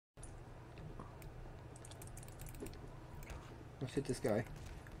Let's hit this guy.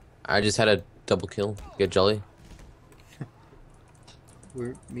 I just had a double kill. Get jelly.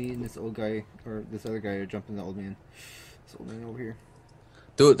 Me and this old guy, or this other guy, are jumping the old man. This old man over here.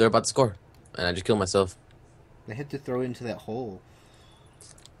 Dude, they're about to score. And I just killed myself. They had to throw it into that hole.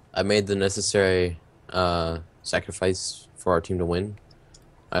 I made the necessary sacrifice for our team to win.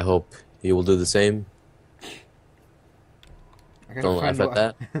 I hope you will do the same. Don't laugh at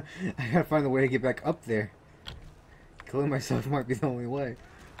that. I gotta find a way to get back up there. Killing myself might be the only way.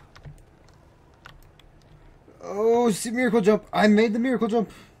 Oh, see, miracle jump! I made the miracle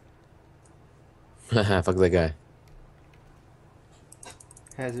jump! Fuck that guy.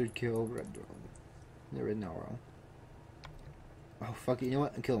 Hazard kill, red door. The red narwhal. Oh, fuck it, you know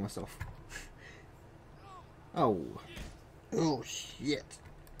what? I'm killing myself. Oh. Oh, shit.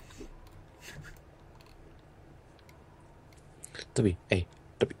 W, A,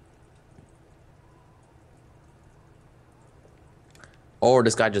 W. Oh,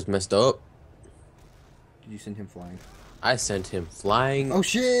 this guy just messed up. Did you send him flying? I sent him flying. Oh,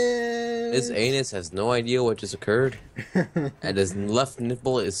 shit! His anus has no idea what just occurred. And his left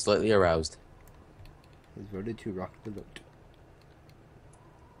nipple is slightly aroused. He's voted to rock the boat.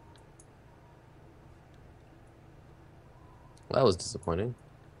 Well, that was disappointing.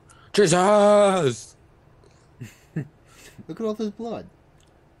 Jesus! Look at all this blood.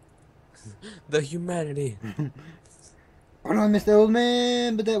 The humanity. Oh no, I missed the old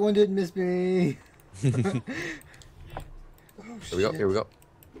man, but that one didn't miss me. Oh, Here we go, here we go.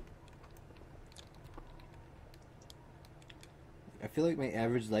 I feel like my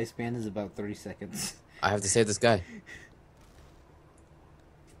average lifespan is about 30 seconds. I have to save this guy.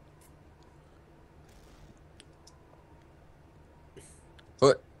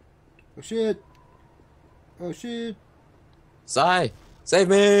 What? Oh shit! Oh shit! Sai! Save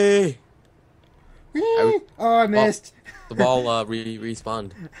me! Oh, I missed! The ball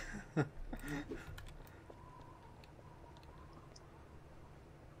respawned.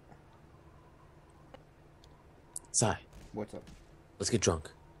 Sai, What's up? let's get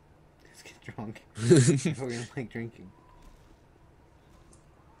drunk. Let's get drunk. I thought we didn't like drinking.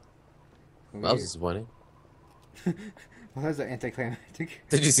 Over That was here. disappointing. Well, that was anticlimactic.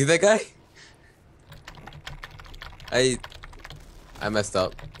 Did you see that guy? I messed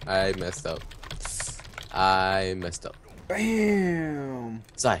up. I messed up. I messed up. Bam!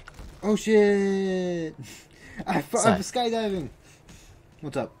 Sai. Oh shit! I'm skydiving.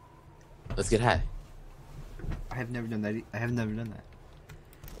 What's up? Let's get high. I have never done that. I have never done that.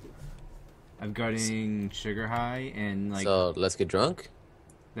 I've gotten sugar high and like So let's get drunk?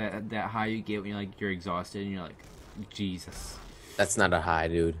 that high you get when you're exhausted and you're like, Jesus. That's not a high,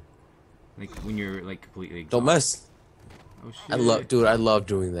 dude. Like when you're like completely exhausted. Don't mess. Oh shit. I love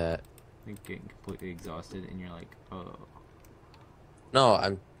doing that. Like getting completely exhausted and you're like, oh.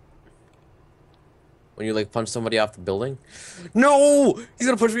 No, when you like punch somebody off the building. No! He's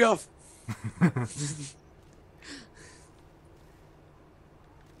gonna push me off.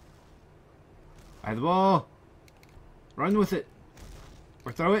 I have the ball. Run with it.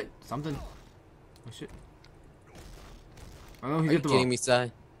 Or throw it. Something. Oh shit. Oh no, he Are you got the kidding ball. me,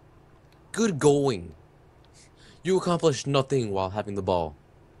 Sai? Good going. You accomplished nothing while having the ball.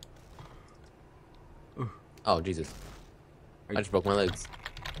 Oh, Jesus. I just broke my legs.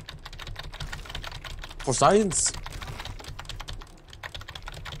 For science!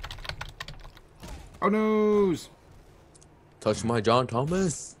 Oh noes! Touch my John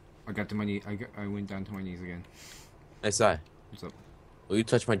Thomas. I got to my knee. I went down to my knees again. Hey, Sai. What's up? Will you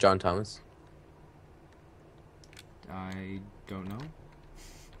touch my John Thomas? I don't know.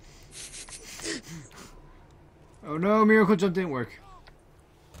 Oh no, miracle jump didn't work.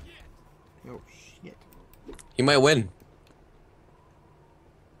 Oh shit. He might win.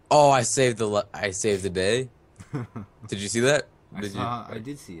 Oh, I saved the day. Did you see that? I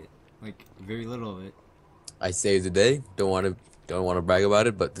did see it. Like very little of it. I saved the day. Don't want to brag about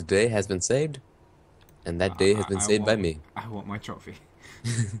it, but the day has been saved, and that day has been saved by me. I want my trophy.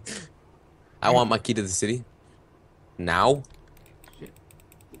 I want my key to the city. Now. Shit.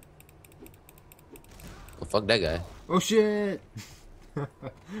 Well, fuck that guy. Oh shit!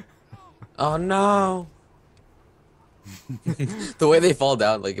 Oh no. The way they fall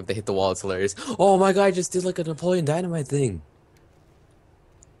down, like if they hit the wall, it's hilarious. Oh my god, I just did like a Napoleon Dynamite thing.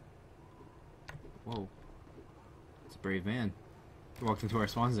 Whoa. It's a brave man. He walked into our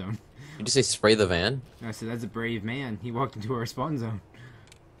spawn zone. You just say spray the van? And I said, that's a brave man. He walked into our spawn zone.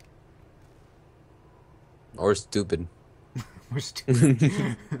 Or stupid. We're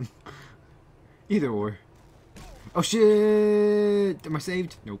stupid. Either or. Oh shit! Am I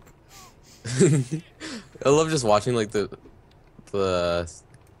saved? Nope. I love just watching like the the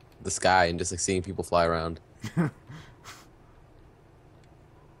sky and just like seeing people fly around.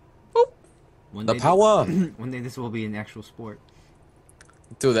 Boop. One The day power! one day this will be an actual sport.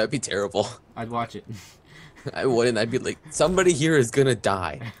 Dude, that'd be terrible. I'd watch it. I wouldn't. I'd be like, somebody here is gonna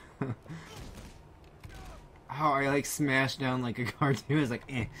die. How I like smashed down like a cartoon. It's like,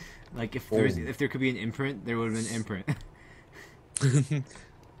 eh. Like if there could be an imprint, there would have been imprint.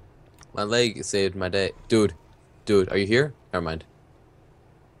 My leg saved my day. Dude, are you here? Never mind.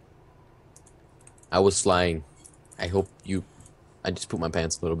 I was flying. I hope you... I just pooped my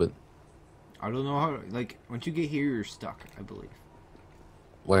pants a little bit. I don't know how. Like once you get here, you're stuck. I believe.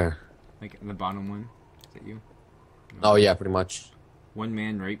 Where? Like the bottom one. Is that you? No. Oh yeah, pretty much. One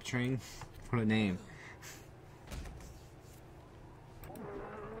man rape train. What a name.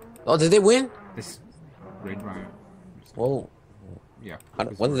 Oh, did they win? This Red Ryan. Whoa. Yeah.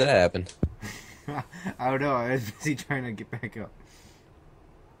 When did that happen? I don't know. I was busy trying to get back up.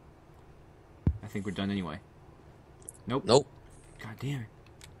 I think we're done anyway. Nope. Nope. God damn it.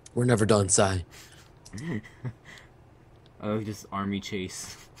 We're never done, Sai. Oh, just army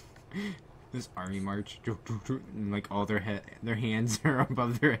chase. This army march. And like all their hands are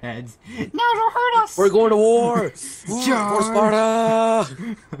above their heads. No, don't hurt us! We're going to war! For Sparta!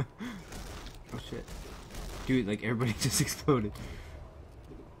 Oh shit. Dude, like everybody just exploded.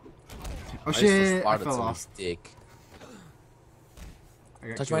 Oh I just shit! I spotted fell somebody's off. dick. I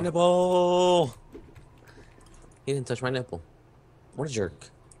got Touch my killed. nipple! He didn't touch my nipple. What a jerk.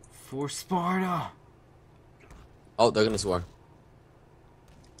 For Sparta! Oh, they're gonna swear.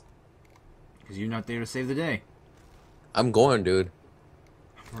 Because you're not there to save the day. I'm going, dude.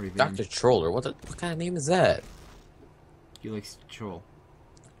 I'm already there. Dr. Troller, what kind of name is that? He likes to troll.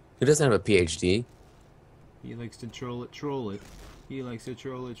 He doesn't have a PhD. He likes to troll it, troll it. He likes to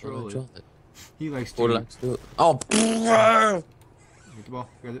troll it, troll it. Troll it. He likes to... What did I do? Oh! Get the ball.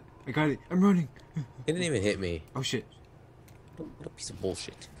 Got it. I got it. I'm running. He didn't even hit me. Oh shit. What a piece of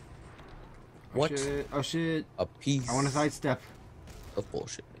bullshit. Oh, What? shit. Oh shit. A piece I want to sidestep. of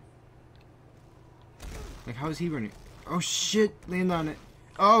bullshit. Like, how is he running? Oh shit. Land on it.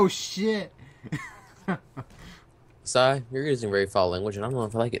 Oh shit. Sai, you're using very foul language, and I don't know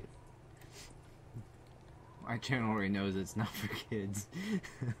if I like it. My channel already knows it's not for kids.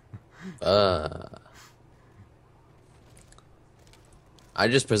 I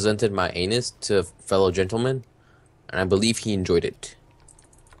just presented my anus to a fellow gentleman, and I believe he enjoyed it.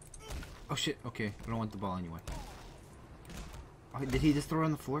 Oh shit. Okay. I don't want the ball anyway. Oh, did he just throw it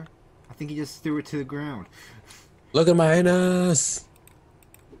on the floor? I think he just threw it to the ground. Look at my anus!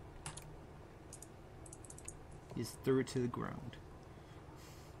 He just threw it to the ground.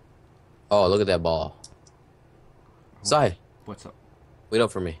 Oh, look at that ball. Sai, What's up? wait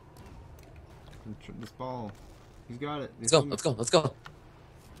up for me. This ball. He's got it. Let's go, let's go, let's go.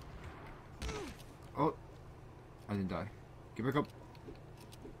 Oh. I didn't die. Get back up.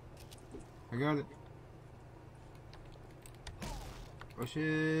 I got it. Oh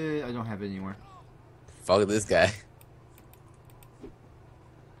shit. I don't have it anymore. Fuck this guy.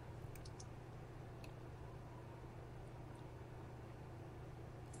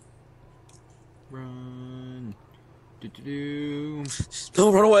 Run. Do.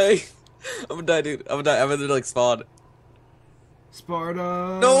 No, run away. I'm gonna die, dude. I'm gonna die. I'm gonna like spawn.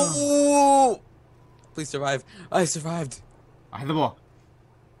 Sparta. No! Please survive. I survived. I have the ball.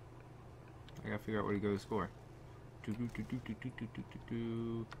 I gotta figure out where to go to score.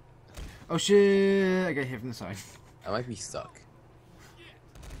 Oh shit! I got hit from the side. I might be stuck.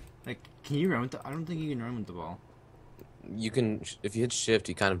 Like, can you run with the? I don't think you can run with the ball. You can, if you hit shift,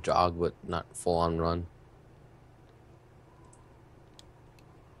 you kind of jog, but not full on run.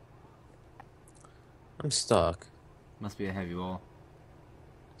 I'm stuck. Must be a heavy ball.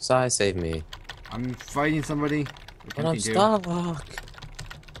 Sai, save me. I'm fighting somebody. What But can I'm you do? stuck.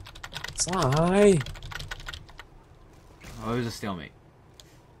 Sai. Oh, it was a stalemate.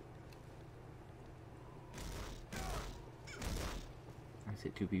 I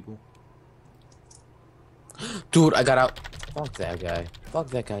hit two people. Dude, I got out. Fuck that guy. Fuck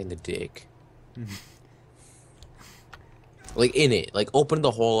that guy in the dick. Like, in it. Like, open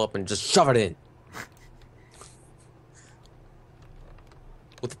the hole up and just shove it in.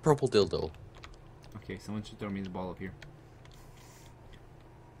 With a purple dildo. Okay, someone should throw me the ball up here.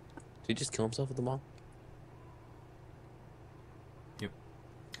 Did he just kill himself with the ball? Yep.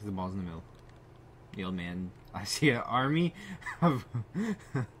 Because the ball's in the middle. The old man. I see an army of...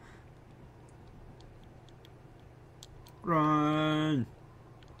 Run!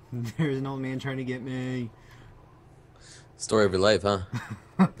 There's an old man trying to get me. Story of your life, huh?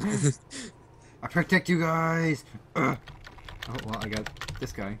 I protect you guys. Oh, well, I got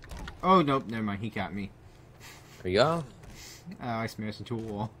this guy. Oh, nope, never mind. He got me. There you go. Oh, I smashed into a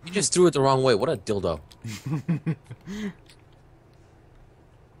wall. You just threw it the wrong way. What a dildo.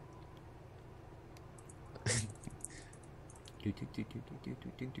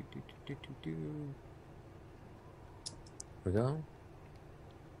 There we go.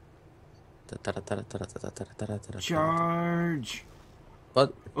 Charge!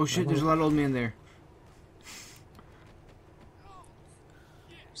 What? Oh shit, there's a lot of old men there.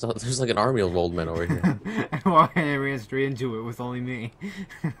 So there's like an army of old men over here. I ran straight into it with only me.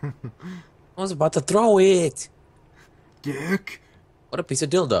 I was about to throw it. Dick! What a piece of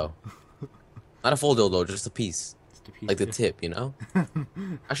dildo. Not a full dildo, just a piece. Just a piece Like the of- tip, you know?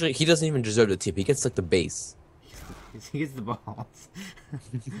 Actually, he doesn't even deserve the tip. He gets like the base. He gets the balls.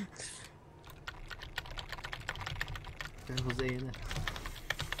 Jose in it.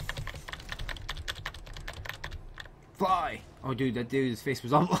 Fly! Oh dude, that dude's face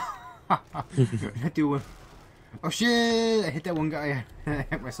was all that dude went... Oh shit! I hit that one guy. I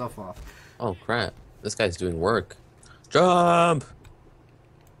hit myself off. Oh crap. This guy's doing work. Jump!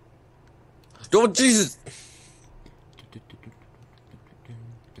 Oh Jesus!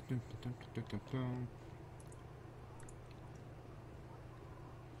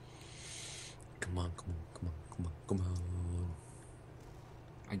 Come on, come on, come on, come on, come on.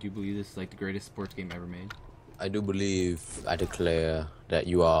 I do believe this is like the greatest sports game ever made. I do believe, I declare that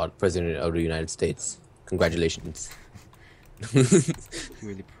you are President of the United States. Congratulations. You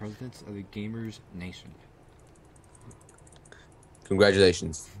are the president of the gamers nation.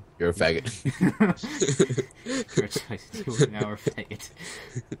 Congratulations. You're a faggot. Congratulations, you are now a faggot.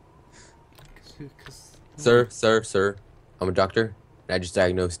 Sir, I'm a doctor, and I just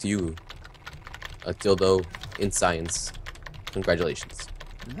diagnosed you a dildo in science. Congratulations.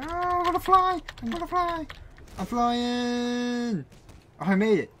 No, I'm gonna fly! I'm gonna fly! I'm flying! Oh, I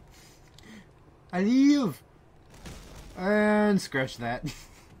made it! I live! And scratch that.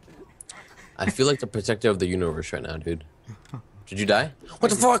 I feel like the protector of the universe right now, dude. Did you die? What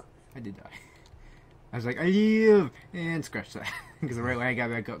the fuck? I did die. I was like, I live! And scratch that. Because right when I got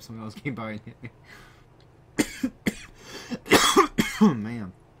back up, someone else came by and hit me. Oh,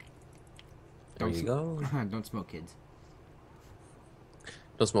 man. There you go. Don't smoke, kids.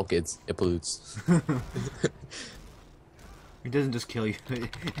 Don't smoke, kids. It pollutes. It doesn't just kill you,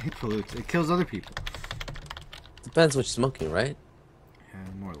 it pollutes. It kills other people. Depends what you're smoking, right?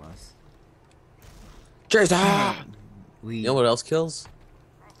 More or less. Cheers! Weed. You know what else kills?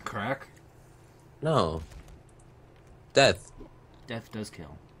 Crack? No. Death. Death does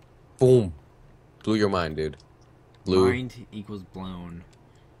kill. Boom. Blew your mind, dude. Blue Mind equals blown.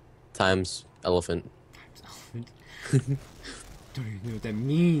 times elephant. Times elephant. Don't even know what that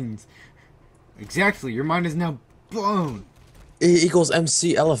means. Exactly, your mind is now blown. E equals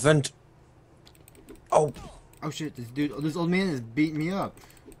MC elephant. Oh. Oh shit, this old man is beating me up.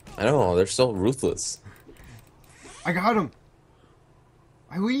 I know, they're so ruthless. I got him.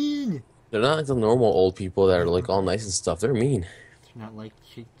 I win. They're not like the normal old people that are like all nice and stuff. They're mean. They're not like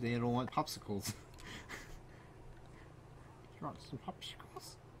they don't want popsicles. You want some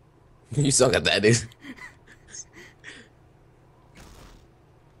popsicles? You suck at that, dude.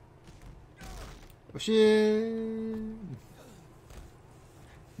 Oh shit!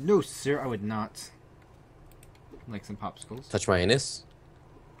 No, sir, I would not. Like some popsicles. Touch my anus.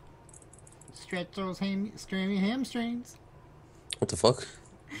 Stretch those hamstrings. What the fuck?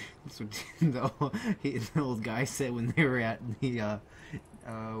 That's what the old guy said when they were at the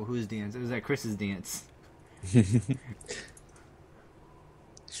whose dance? It was at Chris's dance.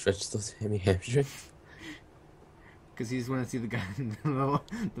 Stretch those hamstrings. Because he just want to see the guy,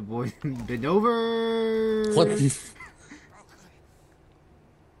 the boy bend over. What?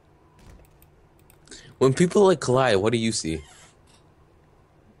 When people like collide, what do you see?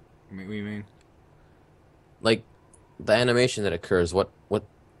 What do you mean? Like the animation that occurs. What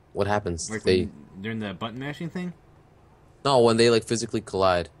happens? Like They during the button mashing thing? no, when they like physically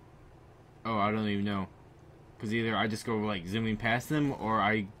collide. Oh, I don't even know. Because either I just go like zooming past them, or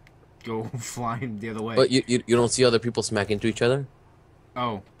I go flying the other way. But you don't see other people smack into each other.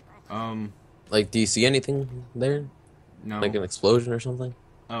 Oh, Like, do you see anything there? no. Like an explosion or something?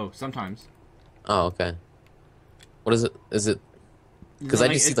 Oh, sometimes. Oh, okay. What is it? Is it? Because I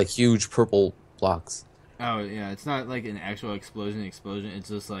Like, just see like huge purple blocks. Oh yeah, it's not like an actual explosion. It's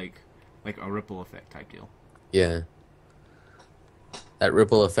just like a ripple effect type deal. Yeah. That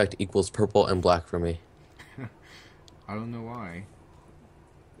ripple effect equals purple and black for me. I don't know why.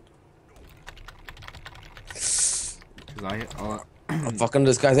 Because I'm fucking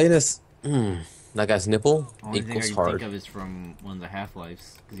this guy's anus. That guy's nipple Only thing I equals can hard. think of is from one of the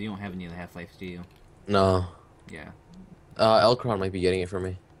Half-Lives, because you don't have any of the Half-Lives, do you? No. Yeah, Elcron might be getting it for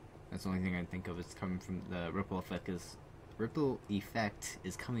me. that's the only thing I think of is coming from the ripple effect. Is ripple effect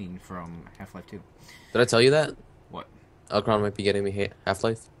is coming from Half-Life 2. Did I tell you that? What? Elcron might be getting me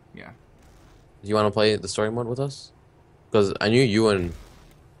Half-Life. Yeah. Do you want to play the story mode with us? Because I knew you and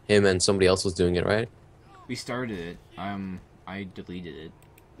him and somebody else was doing it, right? We started it. I deleted it.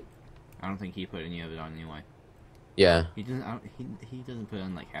 I don't think he put any of it on anyway. Yeah. He doesn't. He doesn't put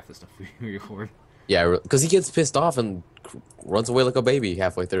on like half the stuff we record. Yeah, because he gets pissed off and runs away like a baby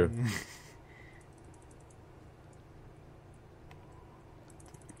halfway through.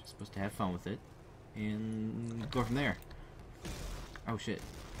 Just supposed to have fun with it and go from there. Oh shit!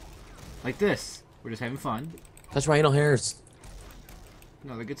 Like this. We're just having fun. Touch my anal hairs.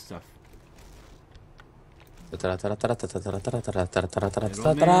 No, the good stuff. Okay, Okay,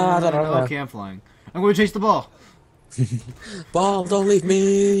 I'm flying. I'm going to chase the ball. ball, don't leave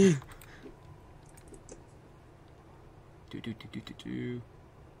me.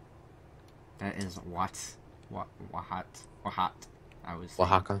 That is what I was saying.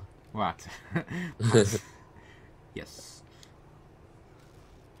 Oaxaca. What? Yes.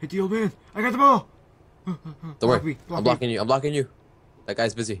 Hit the old man. I got the ball. Don't worry. Block I'm me. blocking you. I'm blocking you. That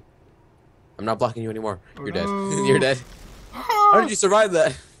guy's busy. I'm not blocking you anymore. Oh, You're dead. no. You're dead. How did you survive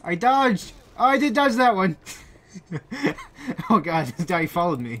that? I dodged. Oh, I did dodge that one. Oh god, this guy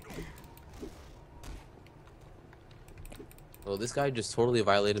followed me. Well, this guy just totally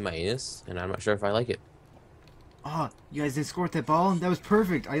violated my anus, and I'm not sure if I like it. Oh, you guys didn't score with that ball? That was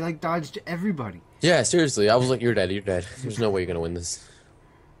perfect. I like dodged everybody. Yeah, seriously. I was like, you're dead. You're dead. There's no way you're gonna win this.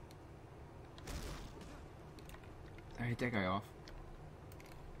 I hit that guy off.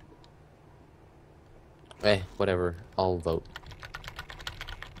 Eh, whatever. I'll vote.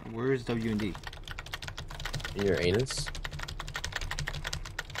 Where's W and D? In your anus?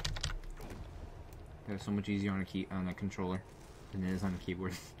 That's so much easier on a controller than it is on a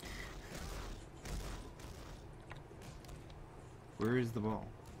keyboard. Where is the ball?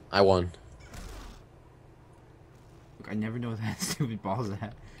 I won. Look, I never know where that stupid ball's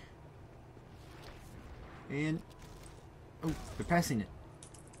at. And oh, they're passing it.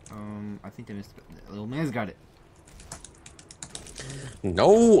 I think they missed. The little man's got it.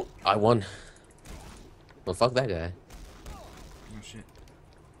 No, I won. Well, fuck that guy. Oh shit.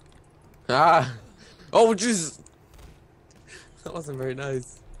 Ah! Oh, jeez! That wasn't very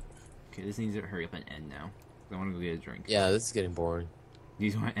nice. Okay, this needs to hurry up and end now. I want to go get a drink. Yeah, this is getting boring. Do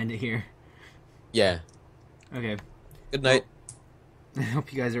you want to end it here? Yeah. Okay. Good night. I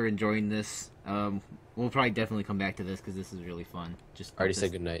hope you guys are enjoying this. We'll probably definitely come back to this because this is really fun. Just I already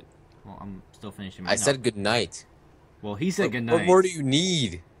said good night. Well, I'm still finishing. My I said good night. Well, he said good night. What more do you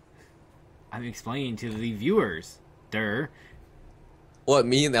need? I'm explaining to the viewers. What,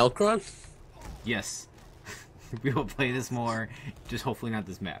 me and Elcron? Yes. We will play this more. Just hopefully not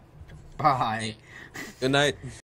this map. Bye. Good night.